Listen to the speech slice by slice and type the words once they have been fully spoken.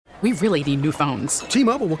We really need new phones.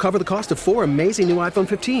 T-Mobile will cover the cost of 4 amazing new iPhone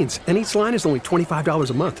 15s, and each line is only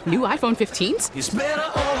 $25 a month. New iPhone 15s? It's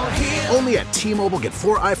better over here. Only at T-Mobile, get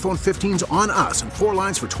 4 iPhone 15s on us and 4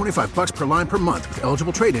 lines for $25 per line per month with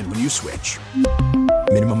eligible trade-in when you switch.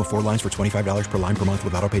 Minimum of 4 lines for $25 per line per month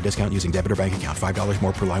with autopay discount using debit or bank account. $5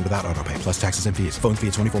 more per line without autopay, plus taxes and fees. Phone fee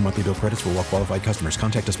at 24 monthly bill credits for well-qualified customers.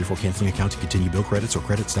 Contact us before canceling account to continue bill credits or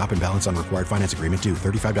credit stop and balance on required finance agreement due.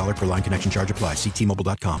 $35 per line connection charge applies. See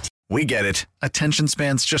T-Mobile.com. We get it. Attention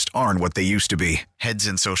spans just aren't what they used to be. Heads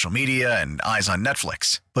in social media and eyes on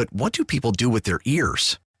Netflix. But what do people do with their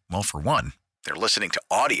ears? Well, for one, they're listening to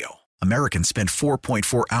audio. Americans spend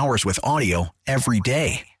 4.4 hours with audio every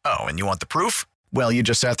day. Oh, and you want the proof? Well, you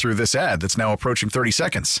just sat through this ad that's now approaching 30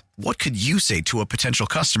 seconds. What could you say to a potential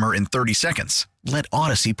customer in 30 seconds? Let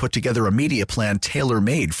Odyssey put together a media plan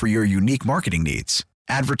tailor-made for your unique marketing needs.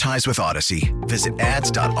 Advertise with Odyssey. Visit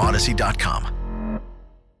ads.odyssey.com.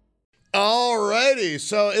 All righty.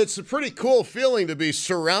 So it's a pretty cool feeling to be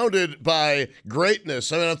surrounded by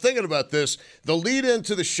greatness. I mean, I'm thinking about this. The lead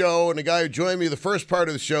into the show and the guy who joined me the first part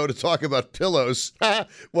of the show to talk about pillows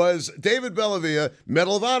was David Bellavia,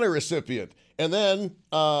 Medal of Honor recipient. And then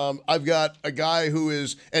I've got a guy who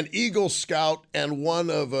is an Eagle Scout and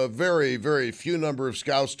one of a very, very few number of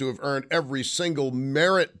scouts to have earned every single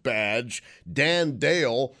merit badge, Dan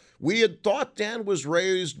Dale. We had thought Dan was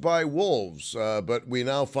raised by wolves, but we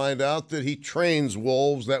now find out that he trains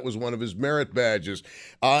wolves. That was one of his merit badges.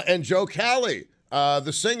 And Joe Cali,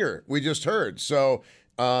 the singer we just heard. So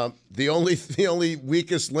the only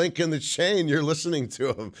weakest link in the chain, you're listening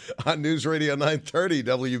to him on News Radio 930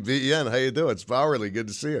 WBEN. How you doing? It's Bowerly. Good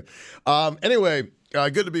to see you. Anyway,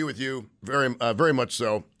 good to be with you. Very much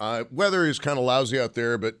so. Weather is kind of lousy out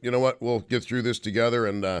there, but you know what? We'll get through this together.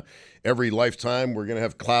 And every lifetime, we're going to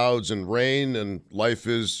have clouds and rain, and life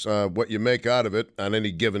is what you make out of it on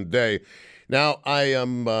any given day. Now, I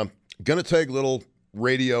am going to take a little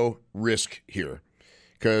radio risk here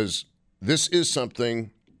because this is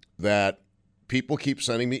something that people keep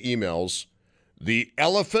sending me emails. The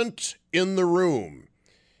elephant in the room.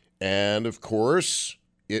 And, of course,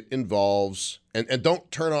 it involves, and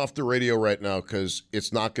don't turn off the radio right now because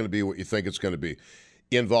it's not going to be what you think it's going to be.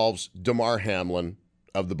 It involves Damar Hamlin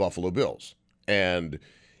of the Buffalo Bills. And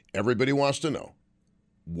everybody wants to know,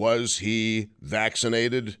 was he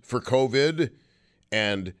vaccinated for COVID?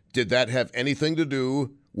 And did that have anything to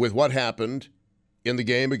do with what happened in the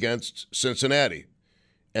game against Cincinnati?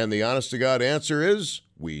 And the honest-to-God answer is,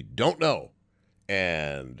 we don't know.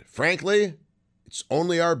 And frankly, it's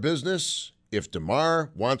only our business if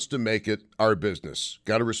Damar wants to make it our business.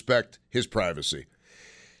 Got to respect his privacy.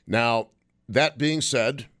 Now, that being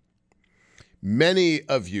said, many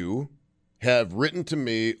of you have written to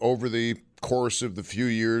me over the course of the few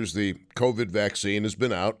years the COVID vaccine has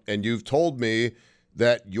been out, and you've told me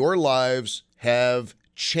that your lives have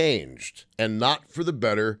changed, and not for the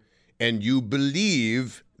better, and you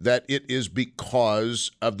believe that it is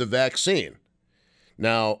because of the vaccine.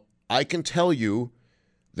 Now, I can tell you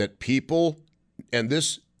that people, and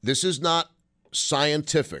this is not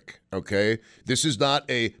scientific, okay? This is not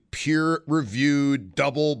a peer-reviewed,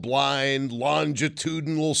 double-blind,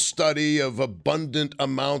 longitudinal study of abundant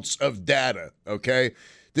amounts of data, okay?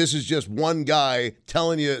 This is just one guy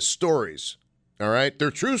telling you stories. All right? They're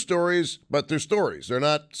true stories, but they're stories. They're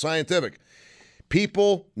not scientific.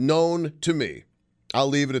 People known to me, I'll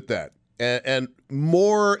leave it at that, and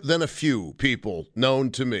more than a few people known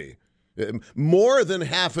to me, more than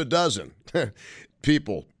half a dozen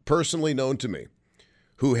people personally known to me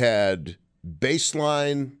who had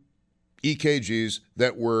baseline EKGs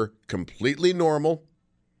that were completely normal,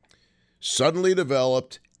 suddenly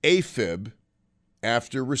developed AFib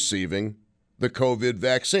after receiving the COVID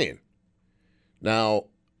vaccine. Now,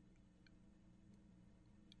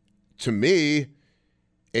 to me,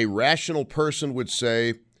 a rational person would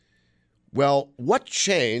say, well, what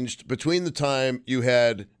changed between the time you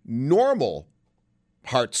had normal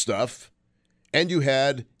heart stuff and you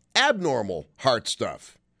had abnormal heart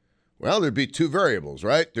stuff? Well, there'd be two variables,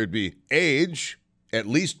 right? There'd be age, at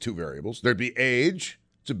least two variables. There'd be age,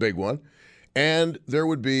 it's a big one, and there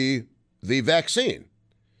would be the vaccine.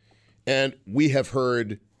 And we have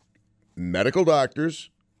heard medical doctors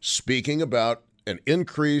speaking about an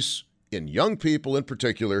increase in young people in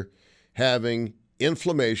particular having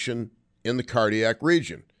inflammation in the cardiac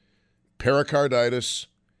region, pericarditis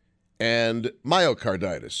and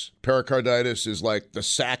myocarditis. Pericarditis is like the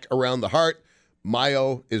sac around the heart.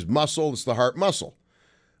 Myo is muscle. It's the heart muscle.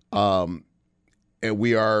 And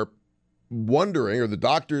we are wondering, or the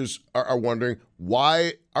doctors are wondering,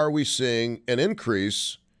 why are we seeing an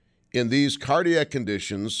increase in these cardiac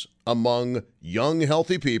conditions among young,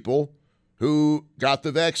 healthy people who got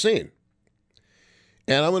the vaccine.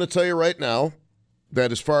 And I'm going to tell you right now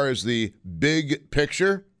that as far as the big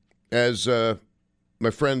picture, as my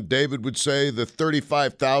friend David would say, the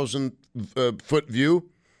 35,000 foot view,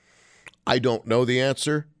 I don't know the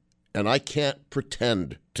answer, and I can't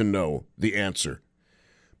pretend to know the answer.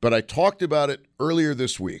 But I talked about it earlier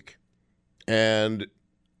this week, and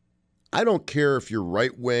I don't care if you're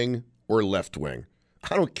right-wing or left-wing.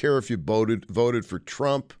 I don't care if you voted for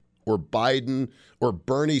Trump or Biden or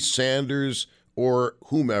Bernie Sanders or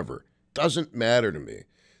whomever. Doesn't matter to me.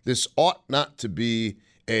 This ought not to be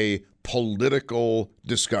a political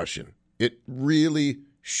discussion. It really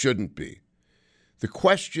shouldn't be. The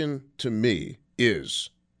question to me is,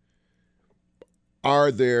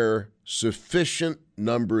 are there sufficient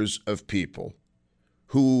numbers of people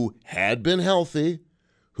who had been healthy,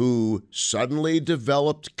 who suddenly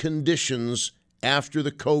developed conditions after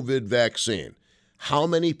the COVID vaccine? How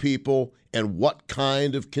many people and what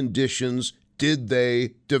kind of conditions did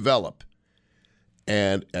they develop?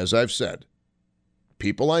 And as I've said,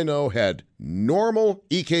 people I know had normal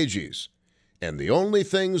EKGs. And the only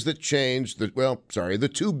things that changed,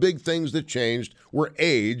 the two big things that changed were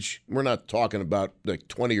age. We're not talking about like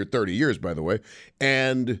 20 or 30 years, by the way,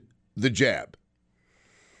 and the jab.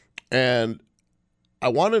 And I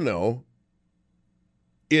want to know,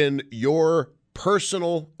 in your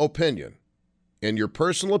personal opinion,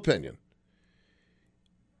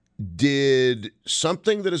 did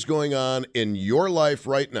something that is going on in your life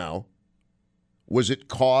right now, was it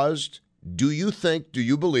caused, do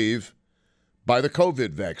you believe, by the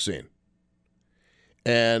COVID vaccine?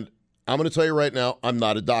 And I'm going to tell you right now, I'm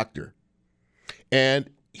not a doctor.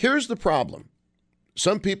 And here's the problem.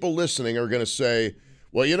 Some people listening are going to say,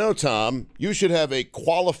 well, you know, Tom, you should have a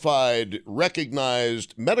qualified,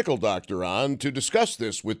 recognized medical doctor on to discuss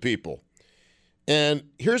this with people. And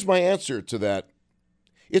here's my answer to that.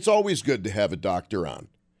 It's always good to have a doctor on.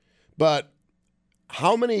 But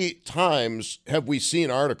how many times have we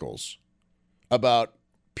seen articles about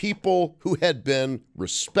people who had been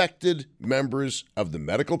respected members of the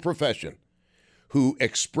medical profession who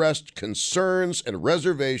expressed concerns and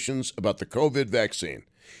reservations about the COVID vaccine,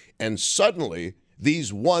 and suddenly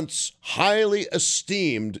these once highly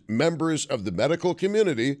esteemed members of the medical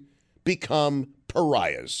community become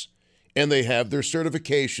pariahs, and they have their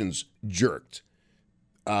certifications jerked?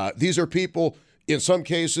 These are people, in some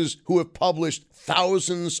cases, who have published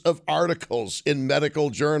thousands of articles in medical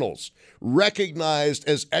journals, recognized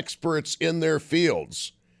as experts in their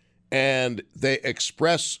fields, and they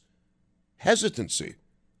express hesitancy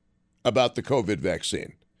about the COVID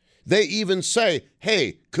vaccine. They even say,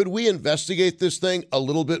 hey, could we investigate this thing a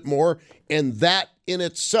little bit more? And that in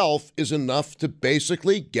itself is enough to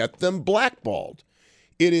basically get them blackballed.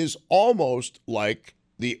 It is almost like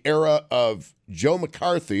the era of Joe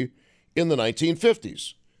McCarthy in the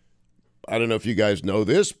 1950s. I don't know if you guys know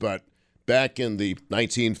this, but back in the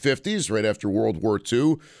 1950s, right after World War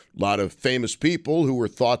II, a lot of famous people who were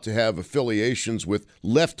thought to have affiliations with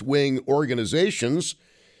left-wing organizations,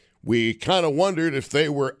 we kind of wondered if they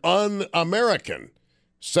were un-American.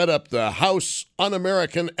 Set up the House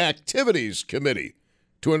Un-American Activities Committee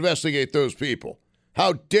to investigate those people.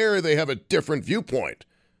 How dare they have a different viewpoint?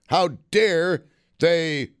 How dare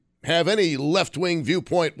they have any left-wing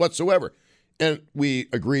viewpoint whatsoever? And we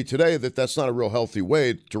agree today that that's not a real healthy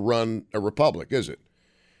way to run a republic, is it?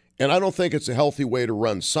 And I don't think it's a healthy way to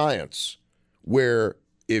run science, where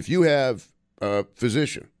if you have a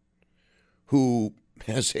physician who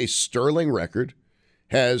has a sterling record,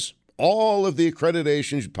 has all of the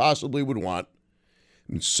accreditations you possibly would want,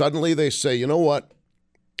 and suddenly they say, you know what,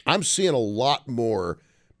 I'm seeing a lot more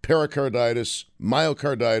pericarditis,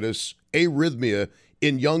 myocarditis, arrhythmia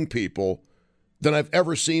in young people than I've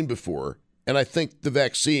ever seen before, and I think the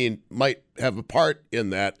vaccine might have a part in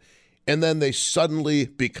that, and then they suddenly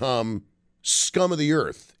become scum of the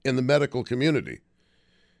earth in the medical community.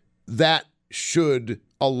 That should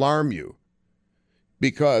alarm you,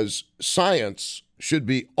 because science should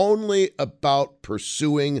be only about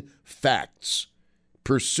pursuing facts,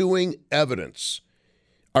 pursuing evidence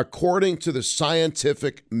according to the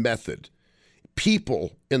scientific method.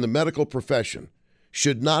 People in the medical profession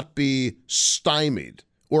should not be stymied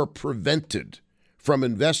or prevented from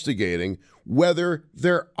investigating whether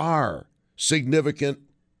there are significant,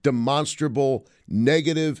 demonstrable,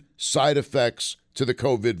 negative side effects to the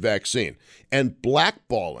COVID vaccine, and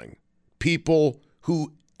blackballing people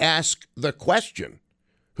who ask the question,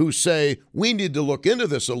 who say, we need to look into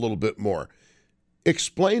this a little bit more.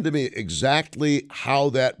 Explain to me exactly how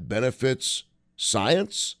that benefits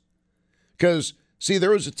science. Because, see, there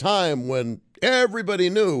was a time when everybody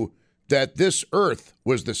knew that this Earth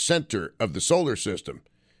was the center of the solar system.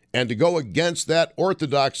 And to go against that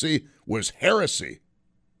orthodoxy was heresy.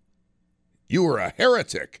 You were a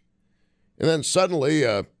heretic. And then suddenly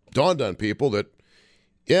dawned on people that,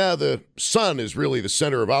 yeah, the sun is really the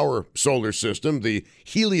center of our solar system, the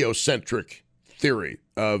heliocentric theory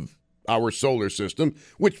of our solar system,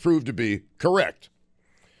 which proved to be correct.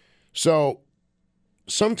 So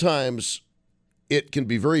sometimes it can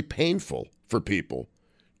be very painful for people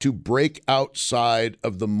to break outside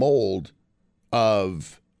of the mold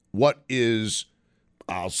of what is,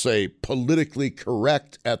 I'll say, politically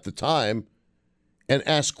correct at the time and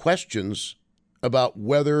ask questions about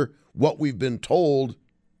whether what we've been told,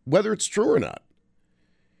 whether it's true or not.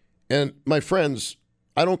 And my friends,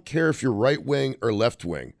 I don't care if you're right wing or left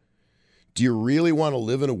wing. Do you really want to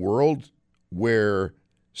live in a world where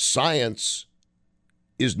science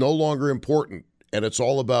is no longer important and it's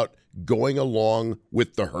all about going along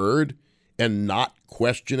with the herd and not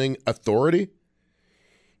questioning authority?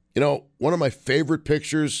 You know, one of my favorite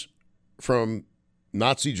pictures from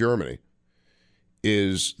Nazi Germany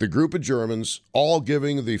is the group of Germans all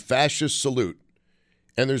giving the fascist salute.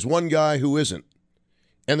 And there's one guy who isn't.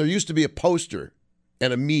 And there used to be a poster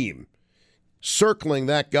and a meme circling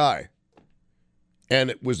that guy. And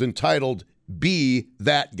it was entitled, "Be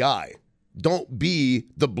that guy." Don't be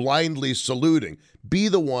the blindly saluting. Be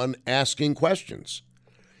the one asking questions.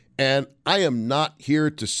 And I am not here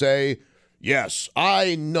to say, yes,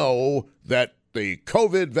 I know that the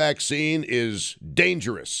COVID vaccine is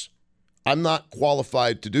dangerous. I'm not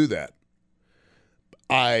qualified to do that.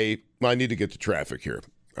 I need to get to traffic here.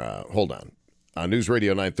 Hold on. News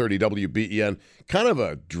Radio 930 WBEN. Kind of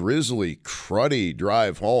a drizzly, cruddy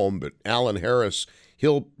drive home, but Alan Harris,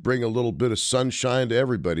 he'll bring a little bit of sunshine to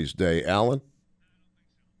everybody's day. Alan?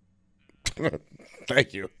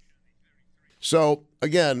 Thank you. So,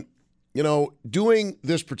 again, you know, doing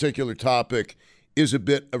this particular topic is a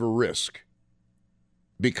bit of a risk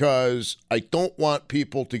because I don't want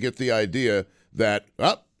people to get the idea that,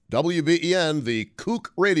 WBEN, the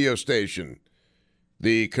kook radio station,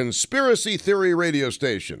 the conspiracy theory radio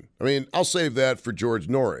station. I mean, I'll save that for George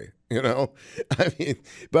Norrie, you know? I mean,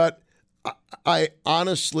 but I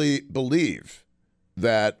honestly believe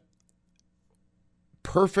that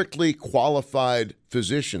perfectly qualified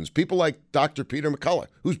physicians, people like Dr. Peter McCullough,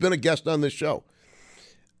 who's been a guest on this show,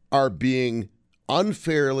 are being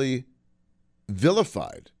unfairly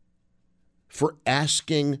vilified for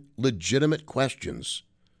asking legitimate questions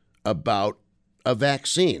about a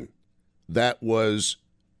vaccine that was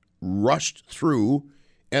rushed through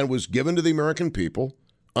and was given to the American people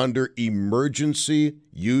under emergency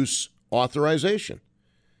use authorization.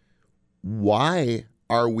 Why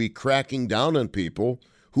are we cracking down on people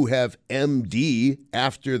who have MD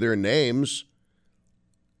after their names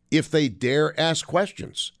if they dare ask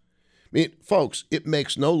questions? I mean, folks, it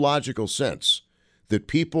makes no logical sense that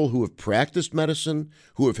people who have practiced medicine,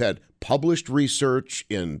 who have had published research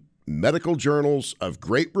in medical journals of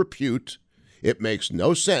great repute, it makes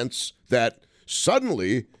no sense that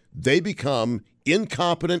suddenly they become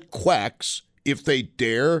incompetent quacks if they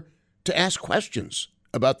dare to ask questions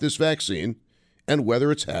about this vaccine and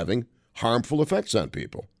whether it's having harmful effects on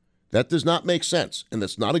people. That does not make sense, and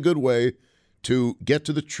that's not a good way to get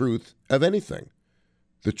to the truth of anything.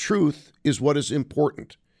 The truth is what is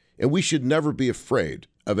important, and we should never be afraid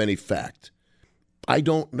of any fact. I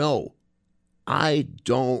don't know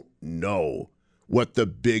what the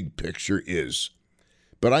big picture is,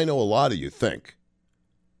 but I know a lot of you think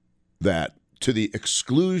that to the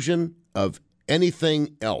exclusion of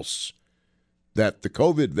anything else, that the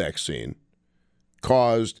COVID vaccine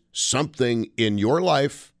caused something in your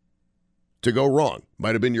life to go wrong.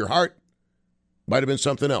 Might have been your heart, might have been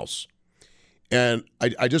something else. And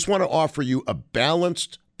I just want to offer you a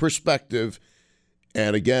balanced perspective.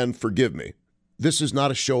 And again, forgive me. This is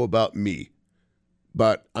not a show about me,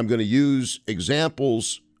 but I'm going to use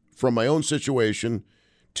examples from my own situation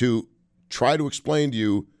to try to explain to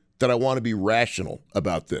you that I want to be rational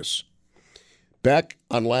about this. Back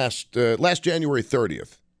on last January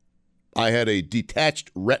 30th, I had a detached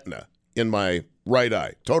retina in my right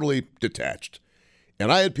eye, totally detached.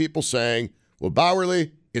 And I had people saying, well,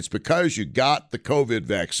 Bauerle, it's because you got the COVID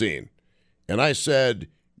vaccine. And I said,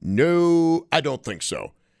 no, I don't think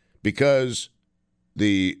so, because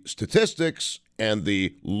the statistics and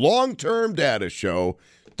the long-term data show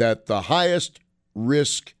that the highest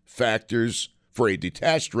risk factors for a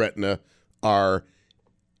detached retina are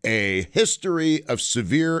a history of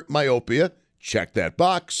severe myopia, check that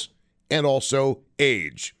box, and also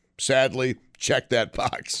age. Sadly, check that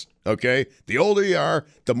box. okay? The older you are,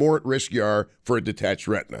 the more at risk you are for a detached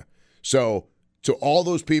retina. So to all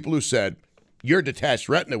those people who said, your detached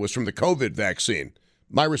retina was from the COVID vaccine,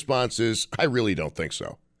 my response is, I really don't think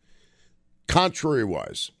so.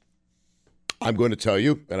 Contrary-wise, I'm going to tell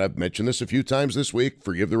you, and I've mentioned this a few times this week,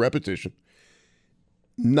 forgive the repetition,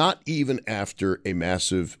 not even after a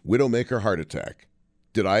massive widowmaker heart attack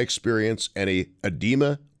did I experience any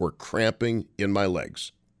edema or cramping in my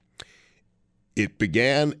legs. It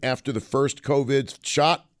began after the first COVID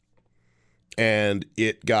shot, and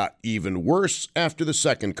it got even worse after the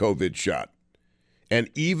second COVID shot. And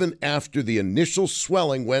even after the initial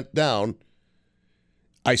swelling went down,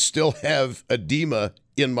 I still have edema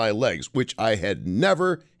in my legs, which I had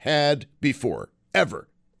never had before, ever.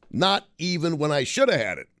 Not even when I should have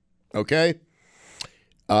had it, okay?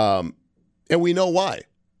 And we know why.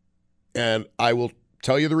 And I will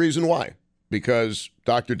tell you the reason why. Because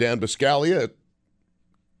Dr. Dan Biscaglia at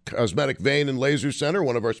Cosmetic Vein and Laser Center,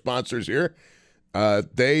 one of our sponsors here,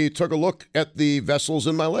 they took a look at the vessels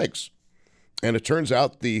in my legs. And it turns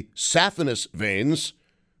out the saphenous veins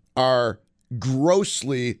are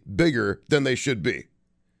grossly bigger than they should be.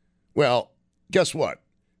 Well, guess what?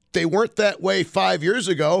 They weren't that way 5 years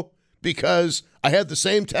ago because I had the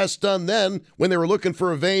same test done then when they were looking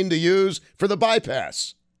for a vein to use for the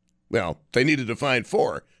bypass. Well, they needed to find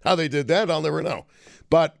 4. How they did that, I'll never know.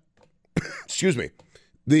 But, excuse me,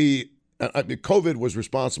 the COVID was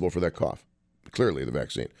responsible for that cough. Clearly, the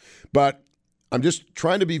vaccine. But I'm just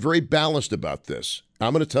trying to be very balanced about this.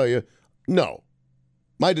 I'm going to tell you, no,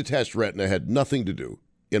 my detached retina had nothing to do,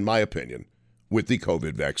 in my opinion, with the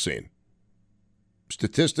COVID vaccine.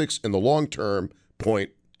 Statistics in the long term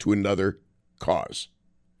point to another cause.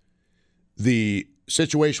 The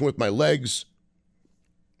situation with my legs,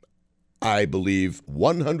 I believe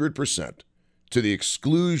 100% to the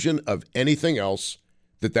exclusion of anything else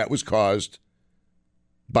that was caused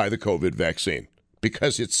by the COVID vaccine,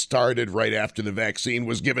 because it started right after the vaccine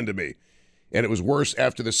was given to me, and it was worse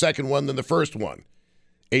after the second one than the first one.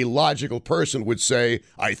 A logical person would say,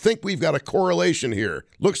 I think we've got a correlation here.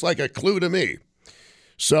 Looks like a clue to me.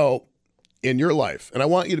 So, in your life, and I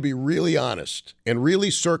want you to be really honest and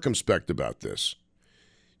really circumspect about this,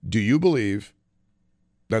 do you believe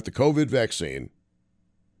that the COVID vaccine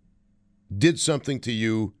did something to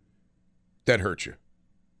you that hurt you?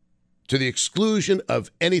 To the exclusion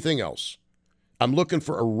of anything else. I'm looking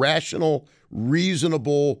for a rational,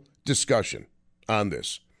 reasonable discussion on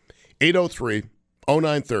this.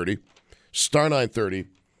 803-0930, star 930,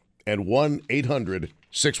 and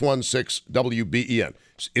 1-800-616-WBEN.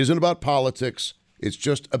 This isn't about politics. It's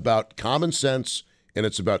just about common sense, and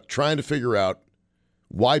it's about trying to figure out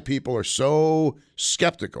why people are so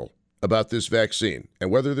skeptical about this vaccine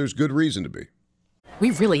and whether there's good reason to be.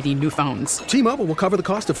 We really need new phones. T-Mobile will cover the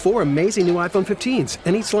cost of 4 amazing new iPhone 15s,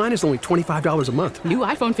 and each line is only $25 a month. New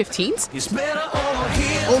iPhone 15s? It's better over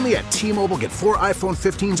here. Only at T-Mobile, get 4 iPhone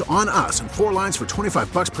 15s on us and 4 lines for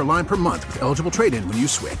 $25 per line per month with eligible trade-in when you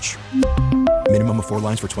switch. Minimum of 4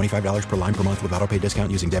 lines for $25 per line per month with autopay discount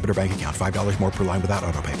using debit or bank account. $5 more per line without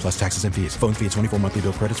autopay, plus taxes and fees. Phone fee at 24 monthly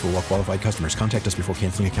bill credits for well-qualified customers. Contact us before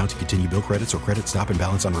canceling account to continue bill credits or credit stop and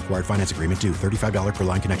balance on required finance agreement due. $35 per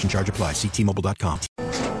line connection charge applies. See T-Mobile.com.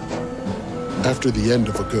 After the end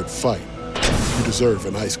of a good fight, you deserve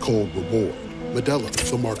an ice-cold reward. Modelo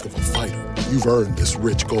is the mark of a fighter. You've earned this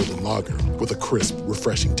rich golden lager with a crisp,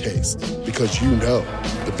 refreshing taste. Because you know,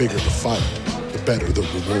 the bigger the fight, the better the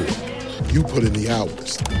reward. You put in the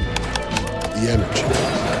hours, the energy,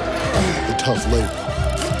 the tough labor.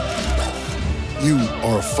 You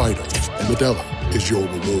are a fighter, and Modelo is your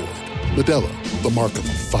reward. Modelo, the mark of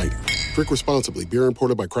a fighter. Drink responsibly. Beer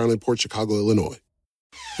imported by Crown Imports, Chicago, Illinois.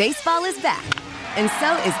 Baseball is back, and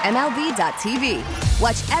so is MLB.tv.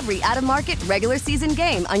 Watch every out-of-market regular season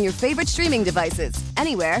game on your favorite streaming devices,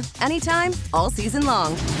 anywhere, anytime, all season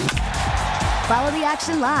long. Follow the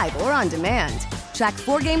action live or on demand. Track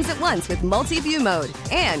 4 games at once with multi-view mode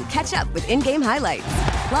and catch up with in-game highlights.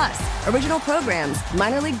 Plus, original programs,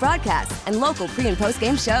 minor league broadcasts, and local pre- and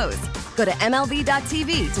post-game shows. Go to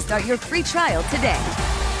MLB.tv to start your free trial today.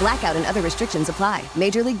 Blackout and other restrictions apply.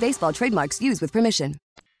 Major League Baseball trademarks used with permission.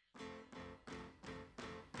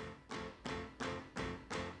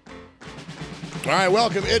 All right,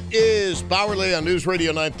 welcome. It is Bowerly on News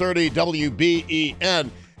Radio 930 WBEN.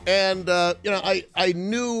 And, I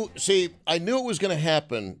knew it was going to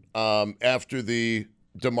happen after the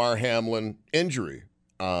Damar Hamlin injury.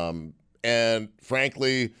 And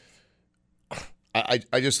frankly, I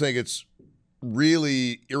just think it's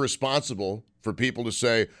really irresponsible for people to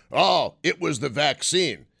say, oh, it was the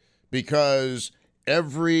vaccine, because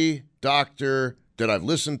every doctor that I've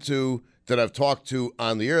listened to, that I've talked to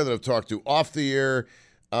on the air, that I've talked to off the air,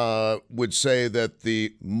 would say that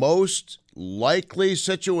the most likely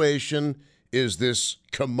situation is this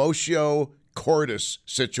commotio cordis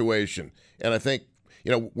situation. And I think,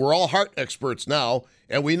 we're all heart experts now,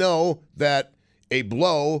 and we know that a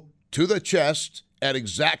blow to the chest at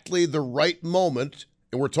exactly the right moment,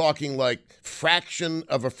 and we're talking like fraction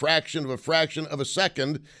of a fraction of a fraction of a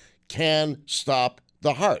second, can stop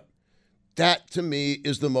the heart. That, to me,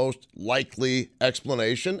 is the most likely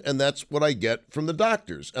explanation, and that's what I get from the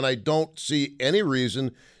doctors. And I don't see any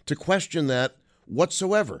reason to question that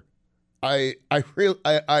whatsoever. I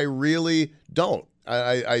really don't.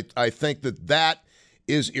 I think that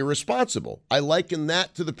is irresponsible. I liken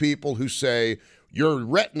that to the people who say, your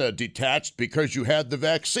retina detached because you had the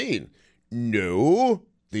vaccine. No,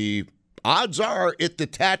 the odds are it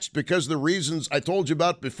detached because of the reasons I told you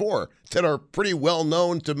about before that are pretty well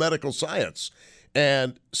known to medical science.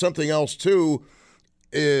 And something else, too,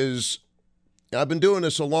 is I've been doing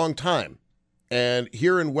this a long time. And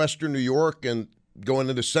here in Western New York and going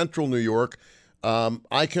into Central New York,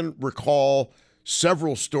 I can recall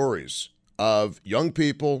several stories of young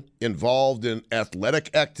people involved in athletic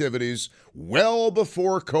activities well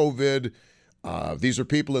before COVID. These are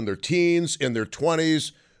people in their teens, in their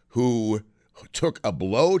 20s, who took a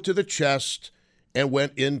blow to the chest and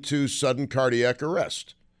went into sudden cardiac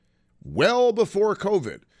arrest well before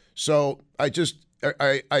COVID. So I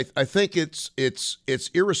think it's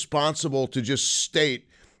irresponsible to just state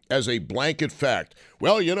as a blanket fact,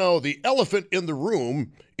 well, the elephant in the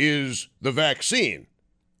room is the vaccine.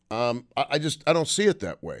 I don't see it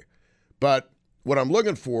that way. But what I'm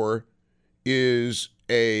looking for is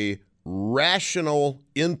a rational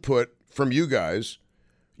input from you guys,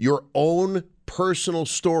 your own personal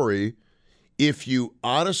story, if you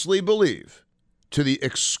honestly believe, to the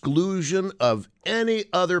exclusion of any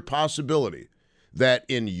other possibility, that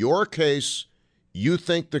in your case, you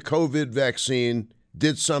think the COVID vaccine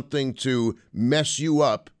did something to mess you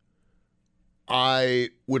up. I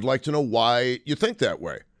would like to know why you think that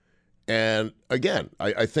way. And again,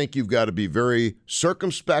 I think you've got to be very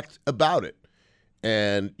circumspect about it.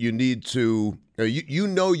 And you need to, you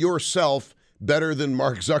know yourself better than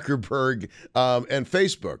Mark Zuckerberg and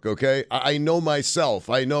Facebook, okay? I know myself.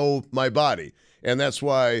 I know my body. And that's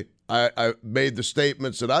why I made the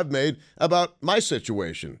statements that I've made about my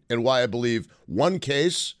situation and why I believe one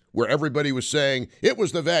case where everybody was saying it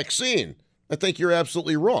was the vaccine, I think you're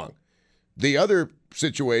absolutely wrong. The other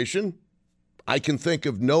situation, I can think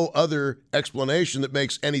of no other explanation that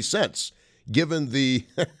makes any sense, given the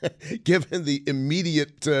given the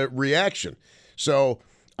immediate reaction. So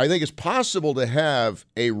I think it's possible to have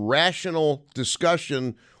a rational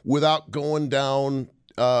discussion without going down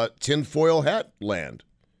tinfoil hat land,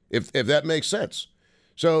 if that makes sense.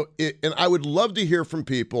 So, and I would love to hear from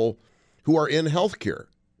people who are in healthcare,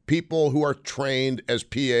 people who are trained as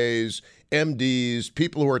PAs, MDs,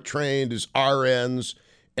 people who are trained as RNs,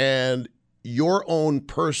 and your own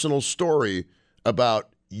personal story about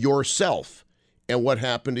yourself and what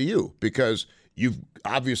happened to you, because you've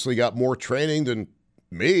obviously got more training than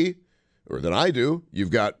me or than I do. You've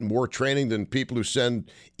got more training than people who send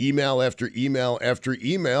email after email after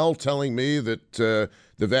email telling me that the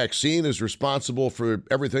vaccine is responsible for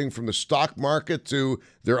everything from the stock market to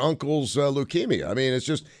their uncle's leukemia. I mean, it's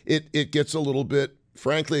just, it gets a little bit,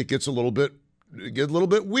 frankly, it gets a little bit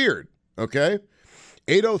weird, okay?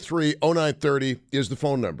 803-0930 is the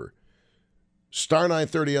phone number. Star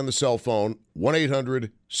 930 on the cell phone,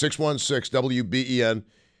 1-800-616-WBEN. I'm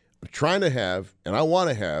trying to have, and I want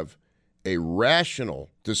to have, a rational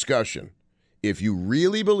discussion. If you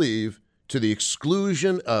really believe, to the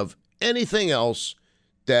exclusion of anything else,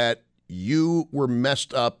 that you were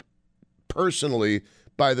messed up personally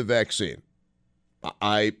by the vaccine,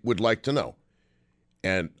 I would like to know.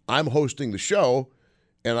 And I'm hosting the show,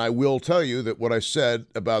 and I will tell you that what I said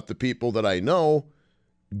about the people that I know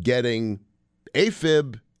getting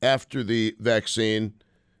AFib after the vaccine,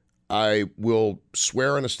 I will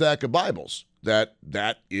swear on a stack of Bibles that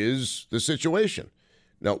that is the situation.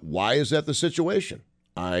 Now, why is that the situation?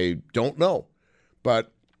 I don't know.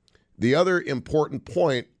 But the other important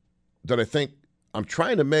point that I think I'm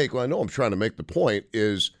trying to make, well, I know I'm trying to make the point,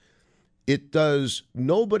 is it does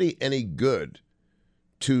nobody any good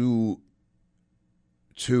to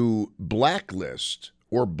blacklist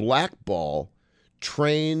or blackball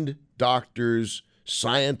trained doctors,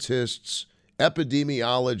 scientists,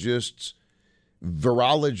 epidemiologists,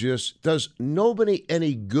 virologists. Does nobody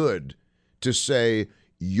any good to say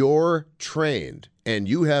you're trained and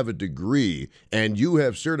you have a degree and you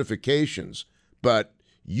have certifications, but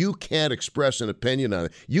you can't express an opinion on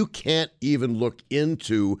it. You can't even look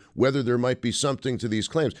into whether there might be something to these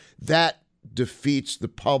claims. That defeats the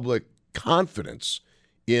public confidence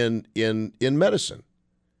in medicine.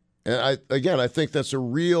 And I think that's a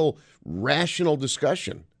real rational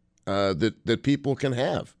discussion that people can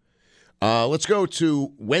have. Let's go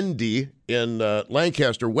to Wendy in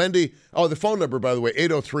Lancaster. Wendy, the phone number, by the way,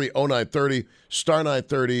 803-0930, star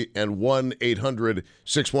 930, and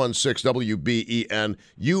 1-800-616-WBEN.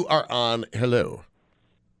 You are on. Hello.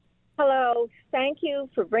 Hello. Thank you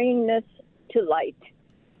for bringing this to light.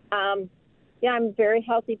 I'm a very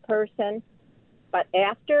healthy person, but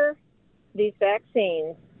after these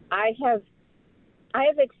vaccines, I have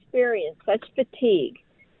experienced such fatigue,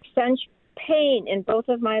 such pain in both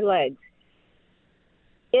of my legs.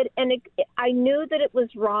 I knew that it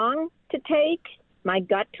was wrong to take. My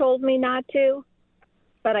gut told me not to,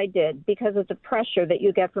 but I did because of the pressure that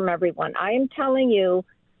you get from everyone. I am telling you,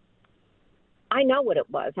 I know what it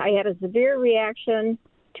was. I had a severe reaction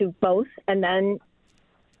to both, and then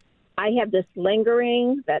I have this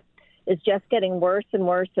lingering that is just getting worse and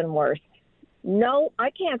worse and worse. No, I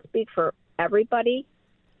can't speak for everybody,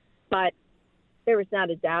 but there is not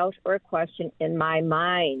a doubt or a question in my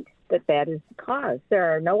mind that is the cause.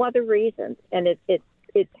 There are no other reasons, and it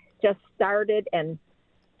just started and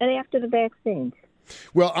after the vaccine.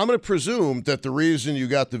 Well, I'm going to presume that the reason you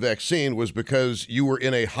got the vaccine was because you were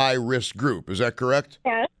in a high-risk group. Is that correct?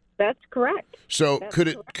 Yes, that's correct. So that's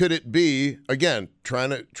could correct. it be, again,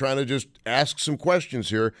 trying to just ask some questions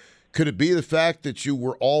here, could it be the fact that you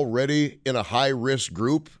were already in a high-risk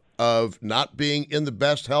group of not being in the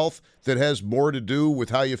best health that has more to do with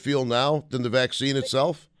how you feel now than the vaccine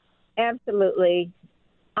itself? Absolutely.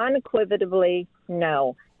 Unequivocally,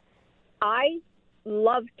 no. I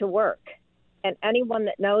love to work, and anyone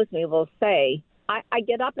that knows me will say I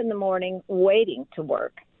get up in the morning waiting to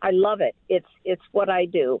work. I love it. It's what I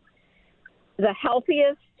do. The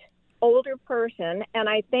healthiest older person, and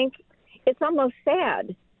I think it's almost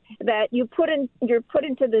sad that you're put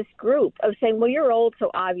into this group of saying, well, you're old, so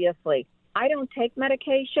obviously. I don't take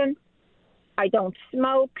medication. I don't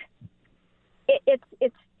smoke.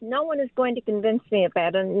 It's no one is going to convince me of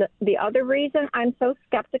that. And the other reason I'm so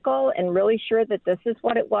skeptical and really sure that this is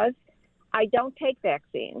what it was, I don't take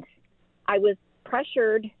vaccines. I was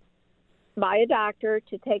pressured by a doctor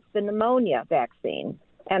to take the pneumonia vaccine.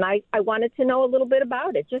 And I wanted to know a little bit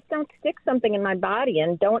about it. Just don't stick something in my body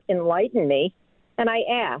and don't enlighten me. And I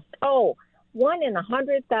asked, 1 in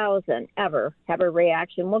 100,000 ever have a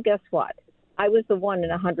reaction. Well, guess what? I was the 1 in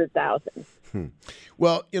 100,000.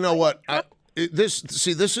 Well, you know what?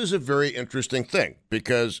 This is a very interesting thing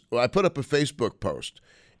because I put up a Facebook post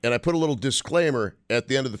and I put a little disclaimer at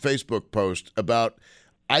the end of the Facebook post about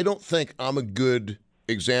I don't think I'm a good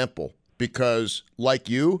example because, like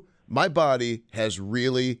you, my body has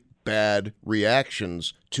really bad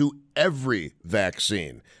reactions to every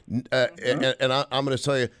vaccine. And I'm going to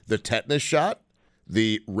tell you the tetanus shot,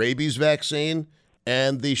 the rabies vaccine,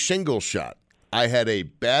 and the shingles shot. I had a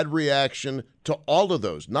bad reaction to all of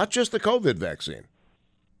those, not just the COVID vaccine.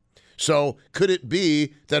 So could it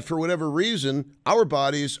be that for whatever reason, our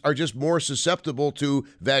bodies are just more susceptible to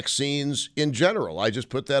vaccines in general? I just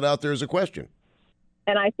put that out there as a question.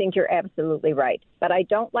 And I think you're absolutely right. But I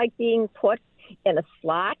don't like being put in a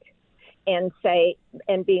slot and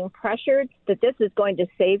being pressured that this is going to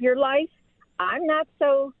save your life. I'm not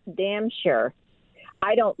so damn sure.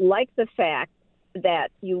 I don't like the fact that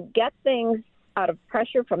you get things out of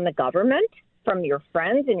pressure from the government, from your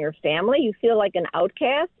friends and your family. You feel like an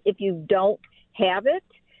outcast if you don't have it.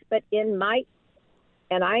 But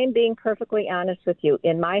and I am being perfectly honest with you,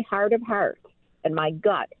 in my heart of hearts and my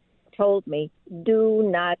gut told me, do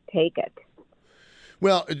not take it.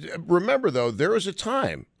 Well, remember, though, there was a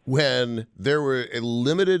time when there were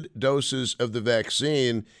limited doses of the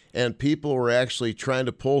vaccine and people were actually trying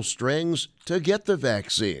to pull strings to get the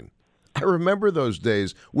vaccine. I remember those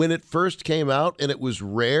days when it first came out and it was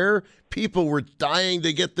rare. People were dying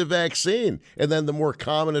to get the vaccine. And then the more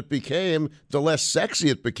common it became, the less sexy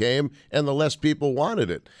it became and the less people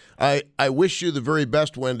wanted it. I wish you the very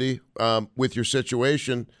best, Wendy, with your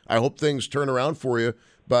situation. I hope things turn around for you.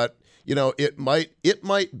 But, you know, it might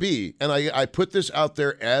be, and I put this out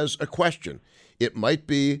there as a question, it might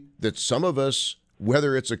be that some of us,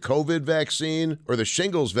 whether it's a COVID vaccine or the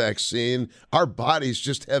shingles vaccine, our bodies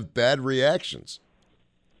just have bad reactions.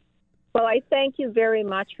 Well, I thank you very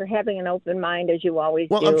much for having an open mind, as you always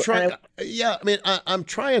do. Well, I'm trying. I'm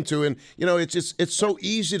trying to, and you know, it's so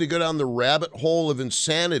easy to go down the rabbit hole of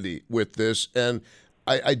insanity with this. And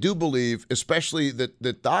I do believe, especially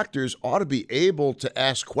that doctors ought to be able to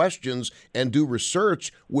ask questions and do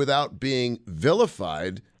research without being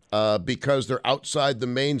vilified because they're outside the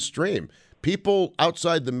mainstream. People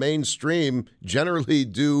outside the mainstream generally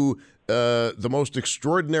do the most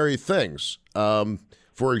extraordinary things.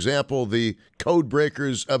 For example, the code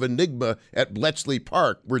breakers of Enigma at Bletchley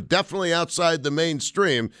Park were definitely outside the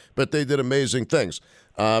mainstream, but they did amazing things.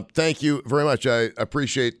 Thank you very much. I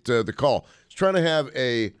appreciate the call. It's trying to have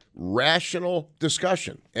a rational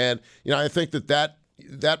discussion. And, I think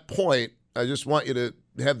that point, I just want you to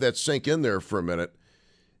have that sink in there for a minute.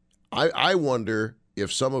 I wonder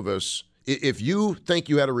if some of us, if you think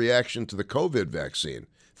you had a reaction to the COVID vaccine,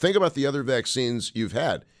 think about the other vaccines you've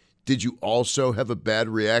had. Did you also have a bad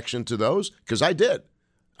reaction to those? Because I did.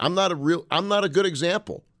 I'm not a good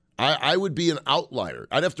example. I would be an outlier.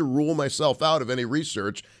 I'd have to rule myself out of any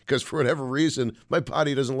research because for whatever reason, my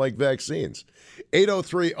body doesn't like vaccines.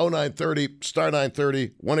 803-0930, star 930,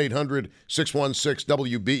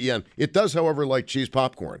 1-800-616-WBEN. It does, however, like cheese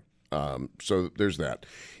popcorn. So there's that.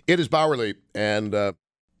 It is Bauerle, and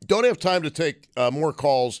don't have time to take more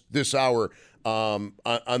calls this hour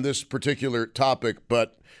on this particular topic,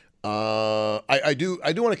 but I do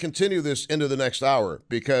want to continue this into the next hour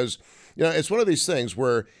because it's one of these things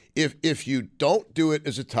where if you don't do it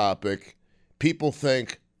as a topic, people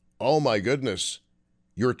think, oh my goodness,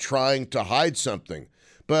 you're trying to hide something.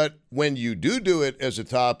 But when you do it as a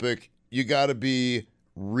topic, you got to be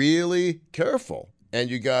really careful and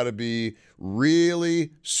you got to be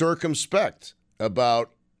really circumspect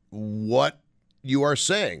about what you are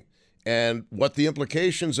saying and what the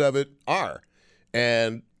implications of it are.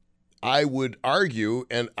 And I would argue,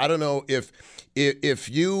 and I don't know if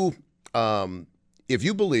you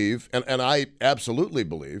believe, and I absolutely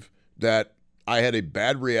believe that I had a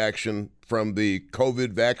bad reaction from the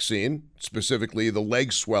COVID vaccine, specifically the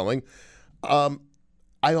leg swelling. I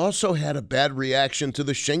also had a bad reaction to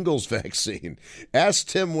the shingles vaccine. Ask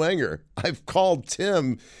Tim Wenger. I've called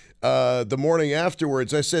Tim the morning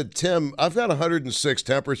afterwards. I said, Tim, I've got 106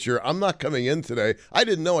 temperature. I'm not coming in today. I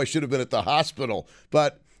didn't know I should have been at the hospital.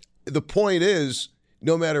 But the point is,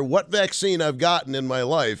 no matter what vaccine I've gotten in my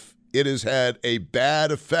life, it has had a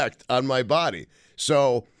bad effect on my body.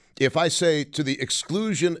 So if I say to the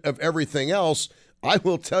exclusion of everything else, I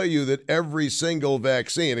will tell you that every single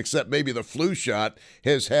vaccine, except maybe the flu shot,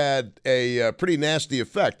 has had a pretty nasty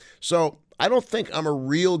effect. So I don't think I'm a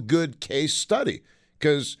real good case study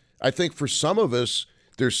because I think for some of us,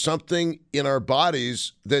 there's something in our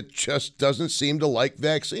bodies that just doesn't seem to like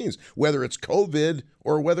vaccines, whether it's COVID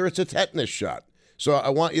or whether it's a tetanus shot. So I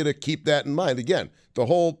want you to keep that in mind. Again, the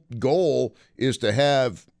whole goal is to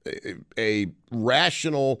have a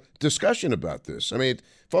rational discussion about this. I mean,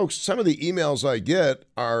 folks, some of the emails I get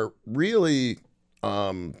are really,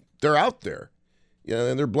 they're out there,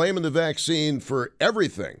 and they're blaming the vaccine for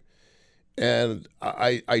everything. And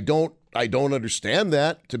I don't understand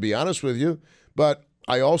that, to be honest with you, but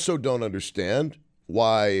I also don't understand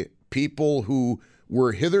why people who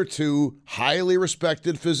were hitherto highly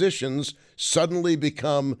respected physicians suddenly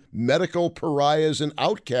become medical pariahs and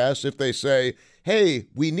outcasts if they say, hey,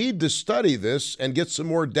 we need to study this and get some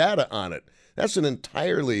more data on it. That's an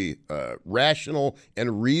entirely rational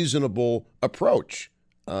and reasonable approach.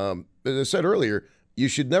 As I said earlier, you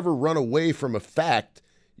should never run away from a fact.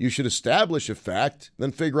 You should establish a fact,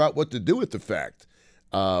 then figure out what to do with the fact.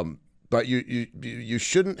 But you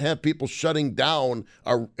shouldn't have people shutting down.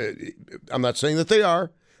 I'm not saying that they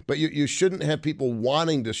are, but you shouldn't have people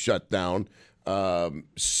wanting to shut down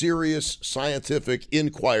serious scientific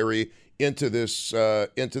inquiry into this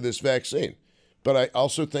vaccine. But I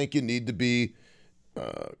also think you need to be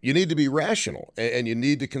rational, and you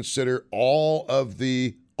need to consider all of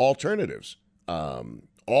the alternatives,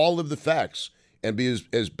 all of the facts, and be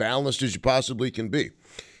as balanced as you possibly can be.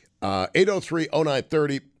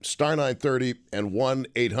 803-0930, star 930, and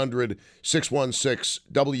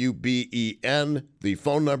 1-800-616-WBEN, the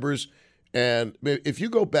phone numbers. And if you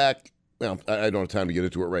go back, well, I don't have time to get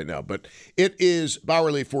into it right now, but it is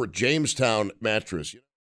Bauerle for Jamestown Mattress.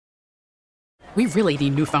 We really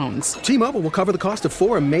need new phones. T-Mobile will cover the cost of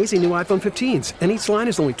 4 amazing new iPhone 15s, and each line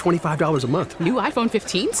is only $25 a month. New iPhone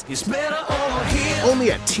 15s? It's better over here.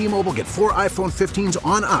 Only at T-Mobile, get 4 iPhone 15s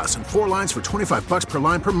on us and 4 lines for $25 per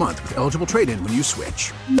line per month with eligible trade-in when you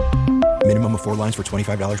switch. Minimum of 4 lines for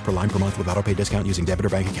 $25 per line per month with autopay discount using debit or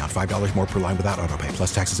bank account. $5 more per line without autopay,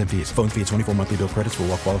 plus taxes and fees. Phone fee at 24 monthly bill credits for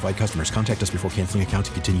well-qualified customers. Contact us before canceling account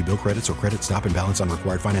to continue bill credits or credit stop and balance on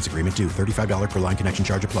required finance agreement due. $35 per line connection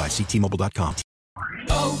charge applies. See T-Mobile.com.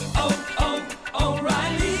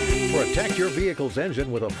 O'Reilly. For a your vehicle's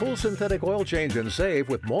engine with a full synthetic oil change and save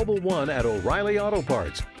with Mobil 1 at O'Reilly Auto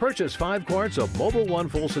Parts. Purchase 5 quarts of Mobil 1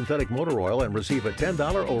 full synthetic motor oil and receive a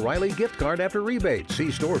 $10 O'Reilly gift card after rebate. See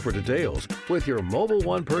store for details. With your Mobil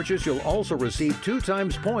 1 purchase, you'll also receive 2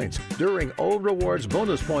 times points during O Rewards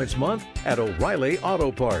Bonus Points Month at O'Reilly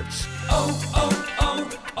Auto Parts.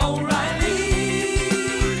 O'Reilly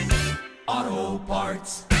Auto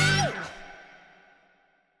Parts.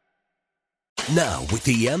 Now, with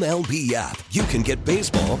the MLB app, you can get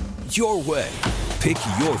baseball your way. Pick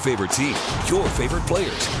your favorite team, your favorite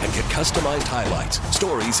players, and get customized highlights,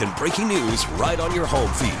 stories, and breaking news right on your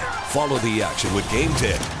home feed. Follow the action with Game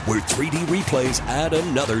Day, where 3D replays add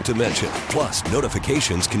another dimension. Plus,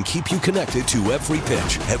 notifications can keep you connected to every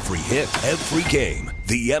pitch, every hit, every game.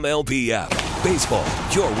 The MLB app. Baseball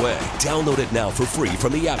your way. Download it now for free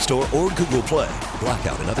from the App Store or Google Play.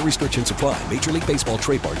 Blackout and other restrictions apply. Major League Baseball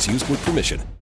trademarks used with permission.